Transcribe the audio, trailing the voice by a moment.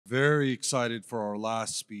Very excited for our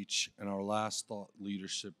last speech and our last thought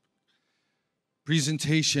leadership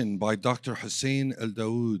presentation by Dr. Hussain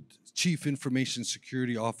Aldawood, Chief Information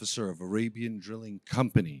Security Officer of Arabian Drilling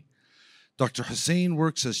Company. Dr. Hussain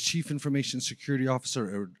works as Chief Information Security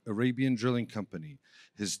Officer at Arabian Drilling Company.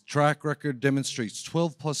 His track record demonstrates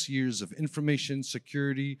 12 plus years of information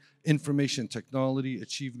security, information technology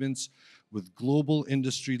achievements with global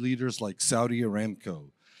industry leaders like Saudi Aramco.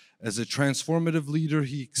 As a transformative leader,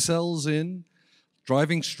 he excels in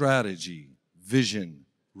driving strategy, vision,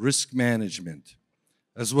 risk management,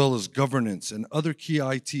 as well as governance and other key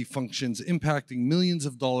IT functions impacting millions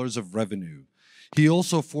of dollars of revenue. He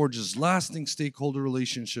also forges lasting stakeholder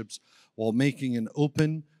relationships while making an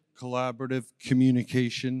open, collaborative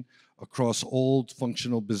communication across all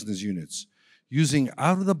functional business units. Using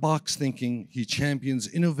out-of-the-box thinking, he champions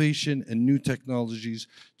innovation and new technologies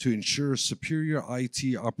to ensure superior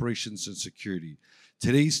IT operations and security.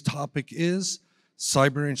 Today's topic is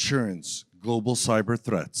cyber insurance, global cyber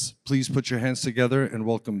threats. Please put your hands together and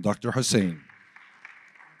welcome Dr. Hussain.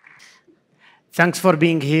 Thanks for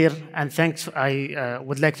being here, and thanks. I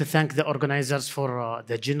would like to thank the organizers for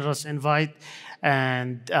the generous invite,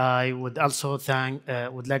 and I would also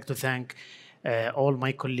like to thank all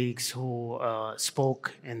my colleagues who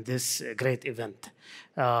spoke in this great event.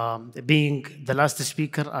 Being the last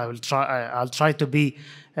speaker, I'll try to be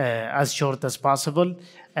as short as possible,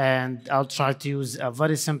 and I'll try to use a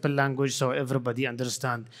very simple language so everybody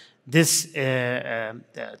understands this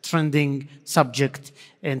trending subject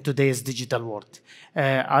in today's digital world.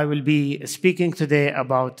 I will be speaking today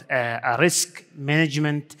about a risk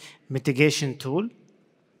management mitigation tool.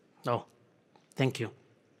 Oh, thank you.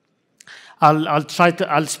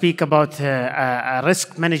 I'll speak about a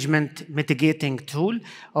risk management mitigating tool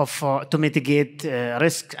to mitigate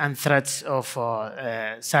risks and threats of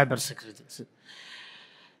cybersecurity.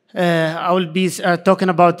 I will be talking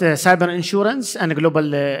about cyber insurance and global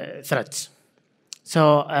threats.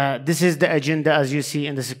 So this is the agenda as you see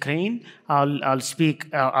in the screen. I'll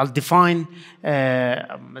define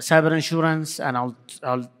cyber insurance, and I'll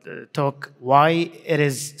talk why it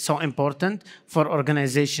is so important for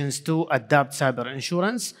organizations to adopt cyber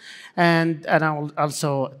insurance, and I'll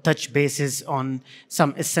also touch bases on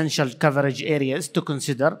some essential coverage areas to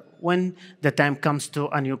consider when the time comes to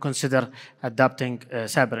and you consider adopting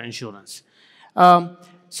cyber insurance.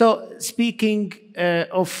 So speaking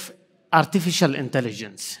of artificial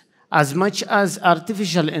intelligence, as much as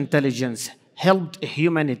artificial intelligence helped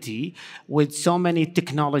humanity with so many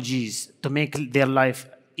technologies to make their life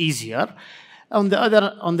easier, on the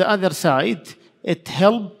other side, it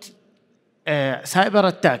helped cyber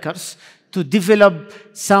attackers to develop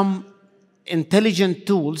some intelligent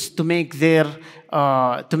tools to make their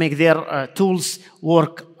tools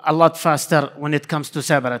work a lot faster when it comes to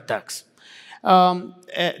cyber attacks.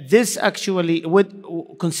 This actually,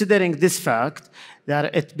 considering this fact,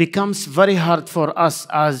 that it becomes very hard for us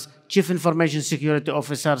as chief information security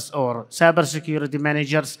officers or cybersecurity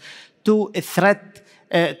managers to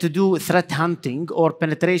do threat hunting or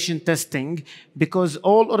penetration testing, because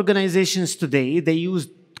all organizations today, they use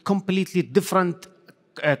completely different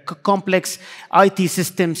complex IT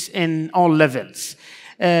systems in all levels.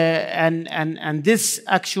 And this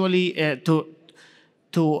actually,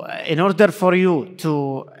 in order for you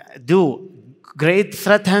to do great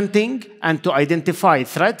threat hunting and to identify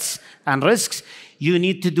threats and risks, you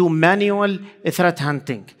need to do manual threat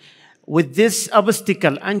hunting. With this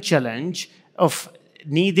obstacle and challenge of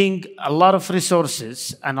needing a lot of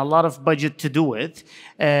resources and a lot of budget to do it,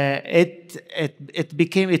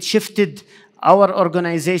 it shifted our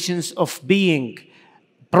organizations of being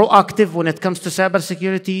proactive when it comes to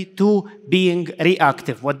cybersecurity to being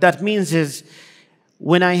reactive. What that means is,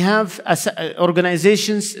 when I have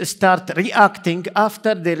organizations start reacting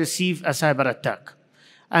after they receive a cyber attack.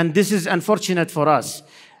 And this is unfortunate for us,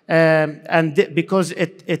 because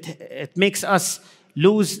it makes us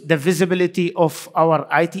lose the visibility of our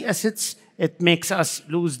IT assets. It makes us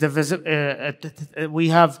lose the we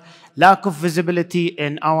have lack of visibility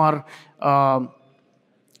in our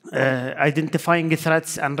identifying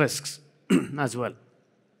threats and risks as well.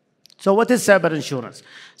 So what is cyber insurance?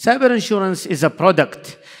 Cyber insurance is a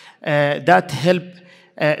product that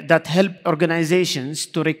help organizations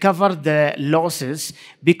to recover the losses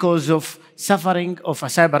because of suffering of a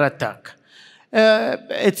cyber attack.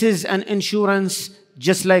 It is an insurance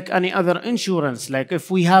just like any other insurance. Like if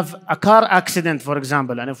we have a car accident, for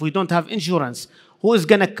example, and if we don't have insurance, who is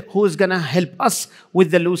gonna help us with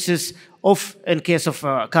the losses in case of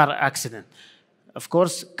a car accident? Of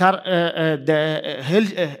course, the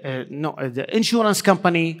insurance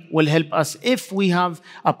company will help us if we have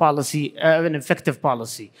a policy, an effective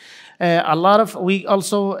policy. We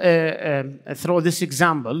also throw this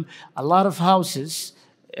example. A lot of houses,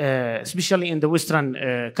 especially in the Western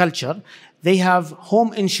culture, they have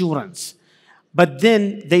home insurance, but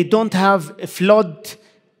then they don't have a flood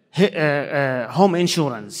home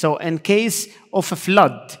insurance. So in case of a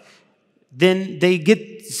flood, then they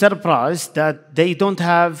get surprised that they don't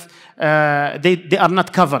have, they are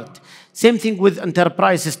not covered. Same thing with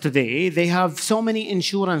enterprises today. They have so many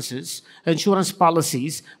insurance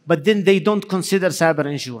policies, but then they don't consider cyber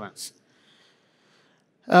insurance.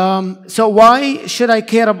 So why should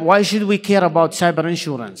we care about cyber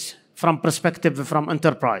insurance from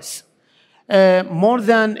enterprise?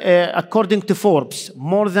 According to Forbes,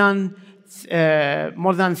 more than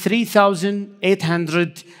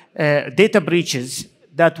 3,800 data breaches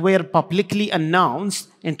that were publicly announced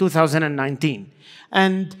in 2019.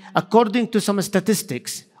 And according to some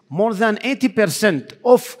statistics, more than 80%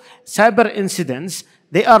 of cyber incidents,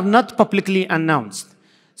 they are not publicly announced.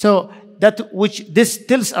 So this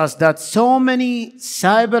tells us that so many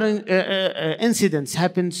cyber incidents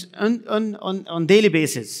happens on daily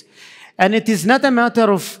basis. And it is not a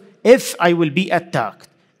matter of if I will be attacked.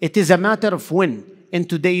 It is a matter of when in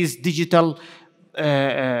today's digital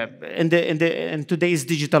in today's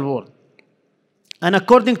digital world. And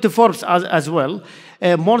according to Forbes as well,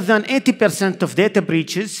 more than 80% of data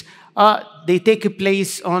breaches they take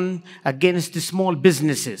place against small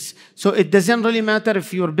businesses. So it doesn't really matter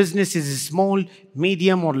if your business is small,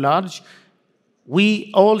 medium, or large.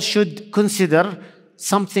 We all should consider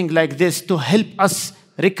something like this to help us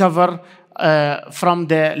recover from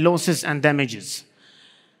the losses and damages.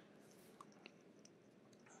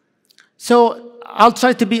 So I'll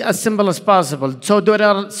try to be as simple as possible. So there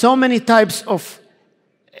are so many types of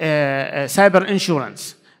cyber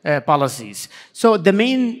insurance policies. So the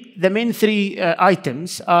main three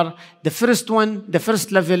items are the first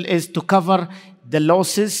level is to cover the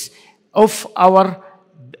losses of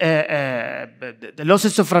the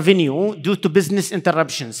losses of revenue due to business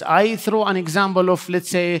interruptions. I throw an example of, let's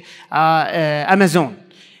say, Amazon.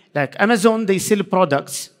 Like Amazon, they sell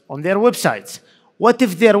products on their websites. What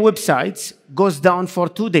if their websites goes down for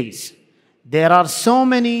 2 days? There are so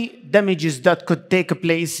many damages that could take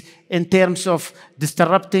place in terms of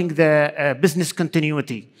disrupting the business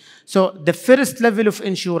continuity. So the first level of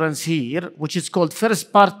insurance here, which is called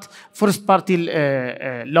first party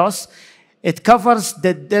loss, it covers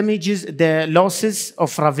the damages, the losses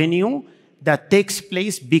of revenue that takes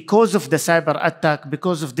place because of the cyber attack,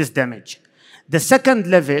 because of this damage. The second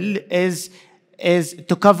level is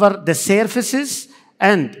to cover the services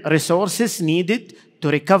and resources needed to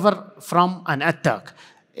recover from an attack.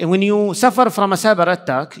 And when you suffer from a cyber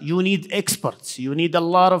attack, you need experts. You need a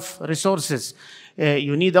lot of resources.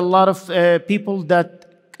 You need a lot of people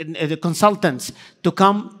the consultants to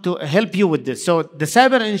come to help you with this. So the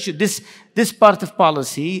cyber insurance, this part of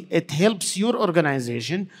policy, it helps your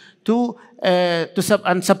organization to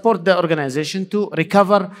support the organization to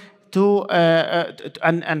recover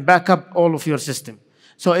and back up all of your system.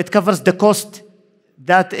 So it covers the cost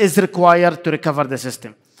that is required to recover the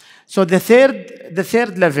system. So the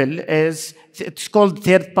third level it's called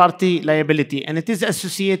third-party liability, and it is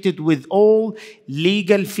associated with all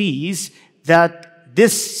legal fees that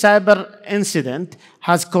this cyber incident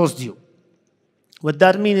has caused you. What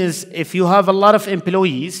that means is if you have a lot of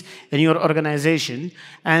employees in your organization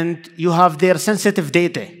and you have their sensitive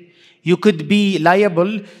data, you could be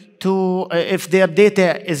liable to, if their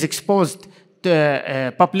data is exposed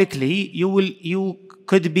publicly, you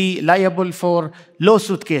could be liable for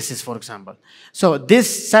lawsuit cases, for example. So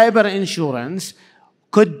this cyber insurance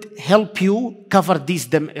could help you cover these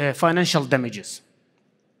financial damages.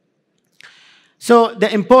 So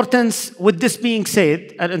the importance, with this being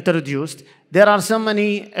said and introduced, there are so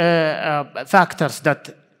many factors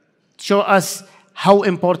that show us how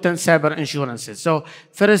important cyber insurance is. So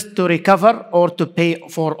first, to recover or to pay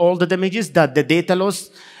for all the damages that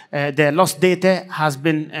the lost data has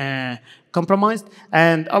been compromised,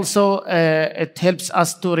 and also it helps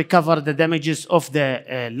us to recover the damages of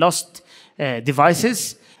the lost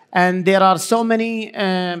devices. And there are so many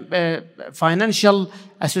financial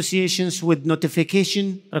associations with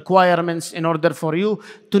notification requirements in order for you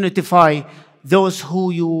to notify those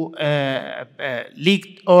who you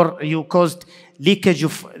leaked or you caused leakage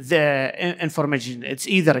of the information. It's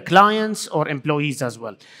either clients or employees as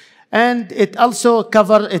well. And it also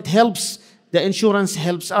the insurance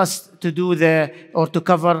helps us to to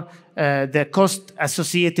cover the cost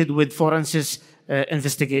associated with forensic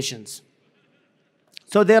investigations.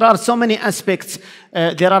 So there are so many aspects,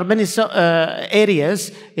 there are many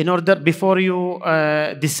areas in order before you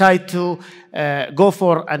decide to go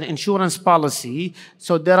for an insurance policy.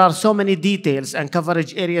 So there are so many details and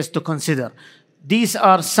coverage areas to consider. These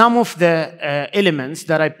are some of the elements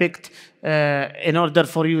that I picked in order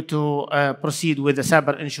for you to proceed with the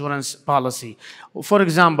cyber insurance policy. For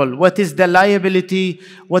example, what is the liability?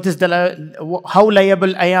 What is the how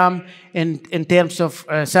liable I am in terms of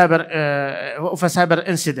a cyber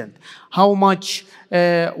incident? How much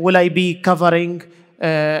will I be covering?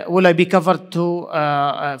 Will I be covered to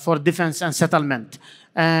for defense and settlement?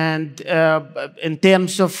 And in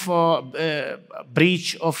terms of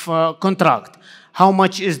breach of contract, how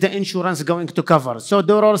much is the insurance going to cover? So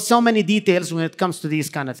there are so many details when it comes to these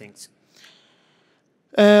kind of things.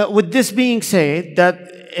 With this being said, that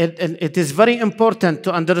it is very important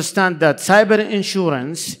to understand that cyber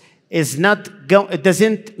insurance is not it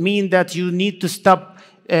doesn't mean that you need to stop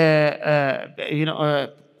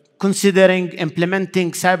considering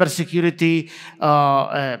implementing cybersecurity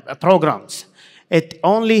programs. It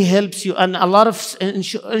only helps you, and a lot of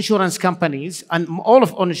insurance companies, and all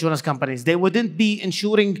insurance companies, they wouldn't be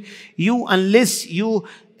insuring you unless you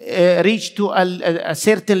reach to a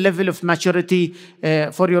certain level of maturity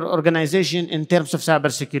for your organization in terms of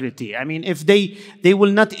cybersecurity. I mean, if they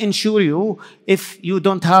will not insure you if you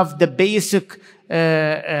don't have the basics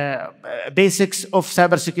of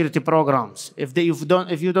cybersecurity programs. If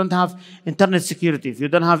you don't have internet security, if you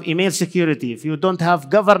don't have email security, if you don't have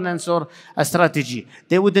governance or a strategy,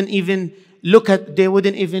 they wouldn't even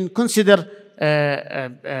consider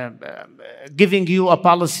giving you a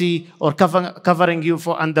policy or covering you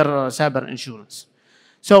for under cyber insurance.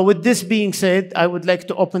 So with this being said, I would like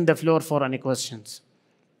to open the floor for any questions.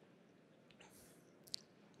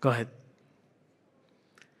 Go ahead.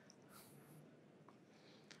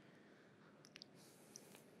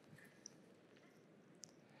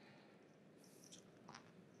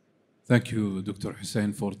 Thank you, Dr.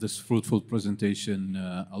 Hussain, for this fruitful presentation.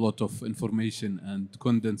 A lot of information and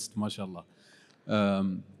condensed, mashallah.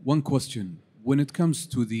 One question. When it comes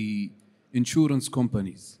to the insurance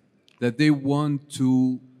companies, that they want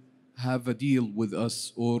to have a deal with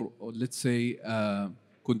us or let's say,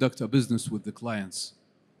 conduct a business with the clients,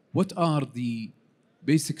 what are the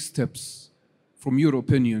basic steps, from your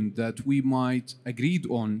opinion, that we might agreed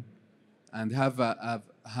on and have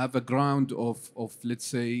a ground of let's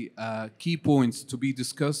say, key points to be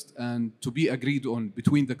discussed and to be agreed on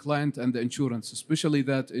between the client and the insurance, especially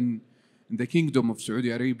that in the Kingdom of Saudi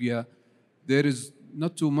Arabia, there is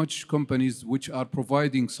not too much companies which are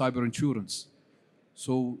providing cyber insurance.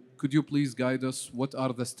 So could you please guide us, what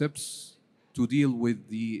are the steps to deal with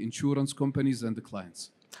the insurance companies and the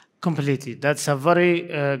clients? Completely. That's a very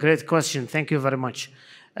great question. Thank you very much.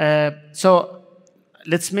 So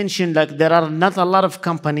let's mention, like, there are not a lot of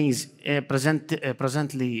companies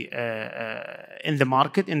presently in the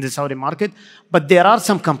market, in the Saudi market, but there are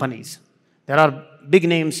some companies. There are big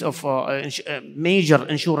names of major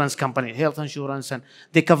insurance companies, health insurance, and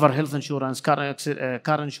they cover health insurance,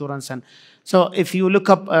 car insurance. And so if you look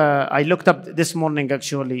up, I looked up this morning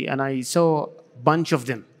actually, and I saw a bunch of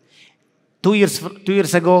them. 2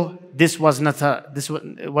 years ago, this was not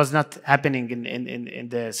happening in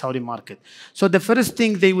the Saudi market. So the first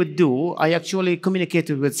thing they would do, I actually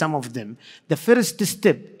communicated with some of them. The first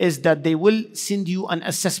step is that they will send you an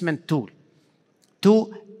assessment tool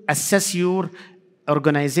to assess your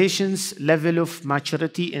organization's level of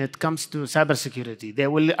maturity when it comes to cybersecurity. They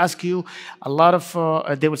will ask you a lot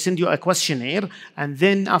of, they will send you a questionnaire, and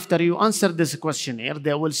then after you answer this questionnaire,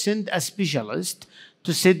 they will send a specialist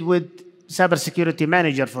to sit with cybersecurity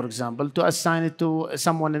manager, for example, to assign it to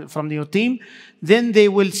someone from your team. Then they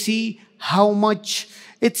will see how much.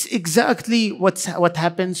 It's exactly what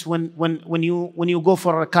happens when you go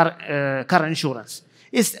for a car insurance.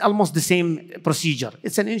 It's almost the same procedure.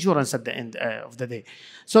 It's an insurance at the end of the day.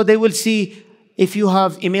 So they will see if you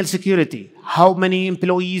have email security, how many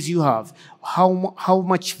employees you have, how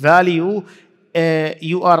much value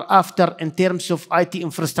you are after in terms of IT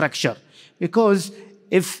infrastructure. Because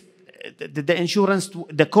if the insurance,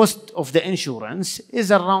 the cost of the insurance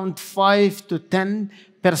is around 5 to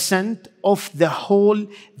 10% of the whole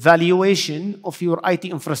valuation of your IT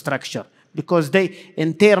infrastructure. Because they,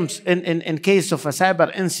 in case of a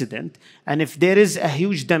cyber incident, and if there is a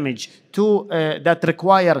huge damage to that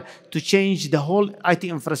require to change the whole IT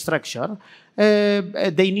infrastructure,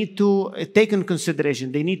 they need to take in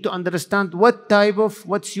consideration. They need to understand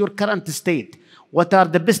what's your current state. What are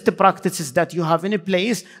the best practices that you have in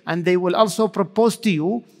place, and they will also propose to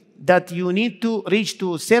you that you need to reach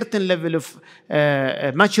to a certain level of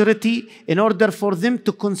maturity in order for them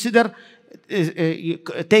to consider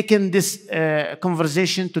taking this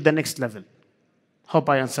conversation to the next level. Hope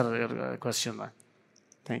I answered your question.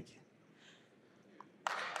 Thank you.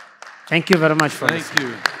 Thank you very much for this. Thank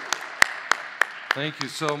you. Thank you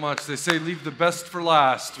so much. They say leave the best for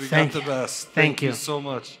last. We got the best. Thank you so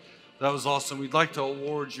much. That was awesome. We'd like to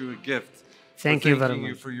award you a gift. Thank you very much. Thanking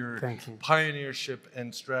you for your pioneership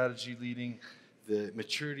and strategy leading the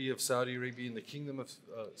maturity of Saudi Arabia and the Kingdom of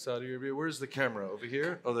Saudi Arabia. Where's the camera? Over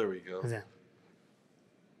here? Oh, there we go. Yeah.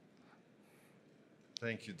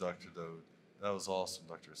 Thank you, Dr. Dawood. That was awesome,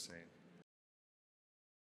 Dr. Hussain.